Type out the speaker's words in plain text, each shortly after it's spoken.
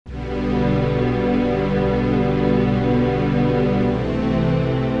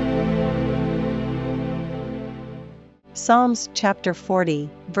Psalms chapter 40,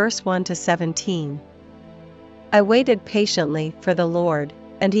 verse 1-17. I waited patiently for the Lord,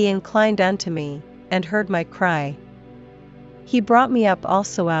 and he inclined unto me, and heard my cry. He brought me up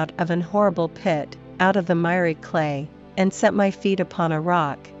also out of an horrible pit, out of the miry clay, and set my feet upon a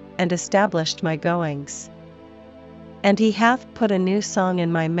rock, and established my goings. And he hath put a new song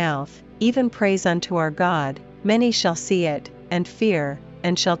in my mouth, even praise unto our God. Many shall see it, and fear,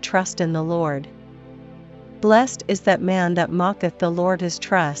 and shall trust in the Lord. Blessed is that man that mocketh the Lord his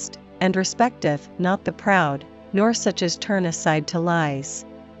trust, and respecteth not the proud, nor such as turn aside to lies.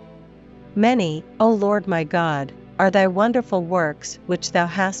 Many, O Lord my God, are thy wonderful works which thou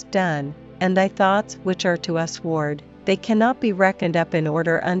hast done, and thy thoughts which are to us ward, they cannot be reckoned up in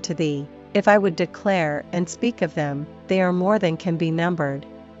order unto thee. If I would declare and speak of them, they are more than can be numbered.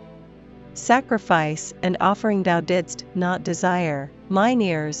 Sacrifice and offering thou didst not desire, mine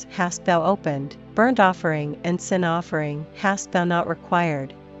ears hast thou opened, burnt offering and sin offering hast thou not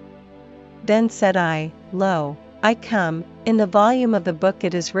required. Then said I, Lo, I come, in the volume of the book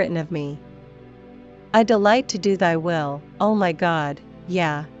it is written of me. I delight to do thy will, O my God,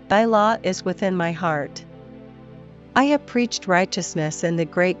 yea, thy law is within my heart. I have preached righteousness in the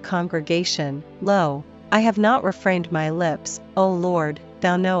great congregation, lo, I have not refrained my lips, O Lord,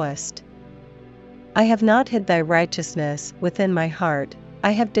 thou knowest. I have not hid thy righteousness within my heart,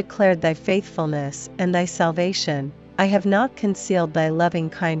 I have declared thy faithfulness and thy salvation. I have not concealed thy loving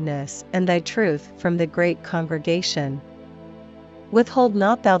kindness and thy truth from the great congregation. Withhold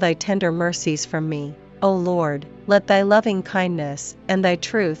not thou thy tender mercies from me, O Lord, let thy loving kindness and thy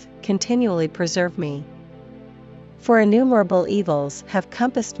truth continually preserve me. For innumerable evils have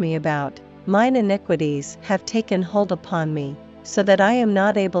compassed me about, mine iniquities have taken hold upon me, so that I am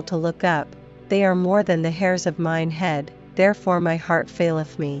not able to look up, they are more than the hairs of mine head, therefore my heart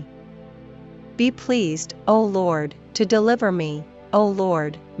faileth me. Be pleased, O Lord, to deliver me, O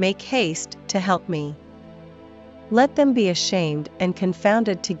Lord, make haste to help me. Let them be ashamed and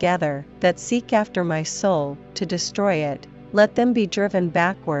confounded together that seek after my soul, to destroy it. Let them be driven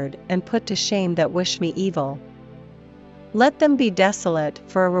backward and put to shame that wish me evil. Let them be desolate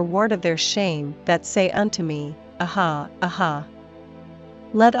for a reward of their shame that say unto me, Aha, aha.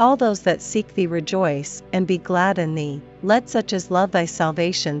 Let all those that seek thee rejoice and be glad in thee. Let such as love thy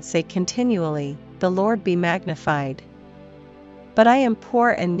salvation say continually, The Lord be magnified. But I am poor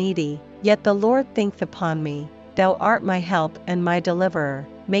and needy, yet the Lord thinketh upon me. Thou art my help and my deliverer,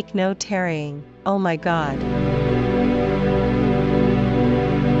 make no tarrying, O my God.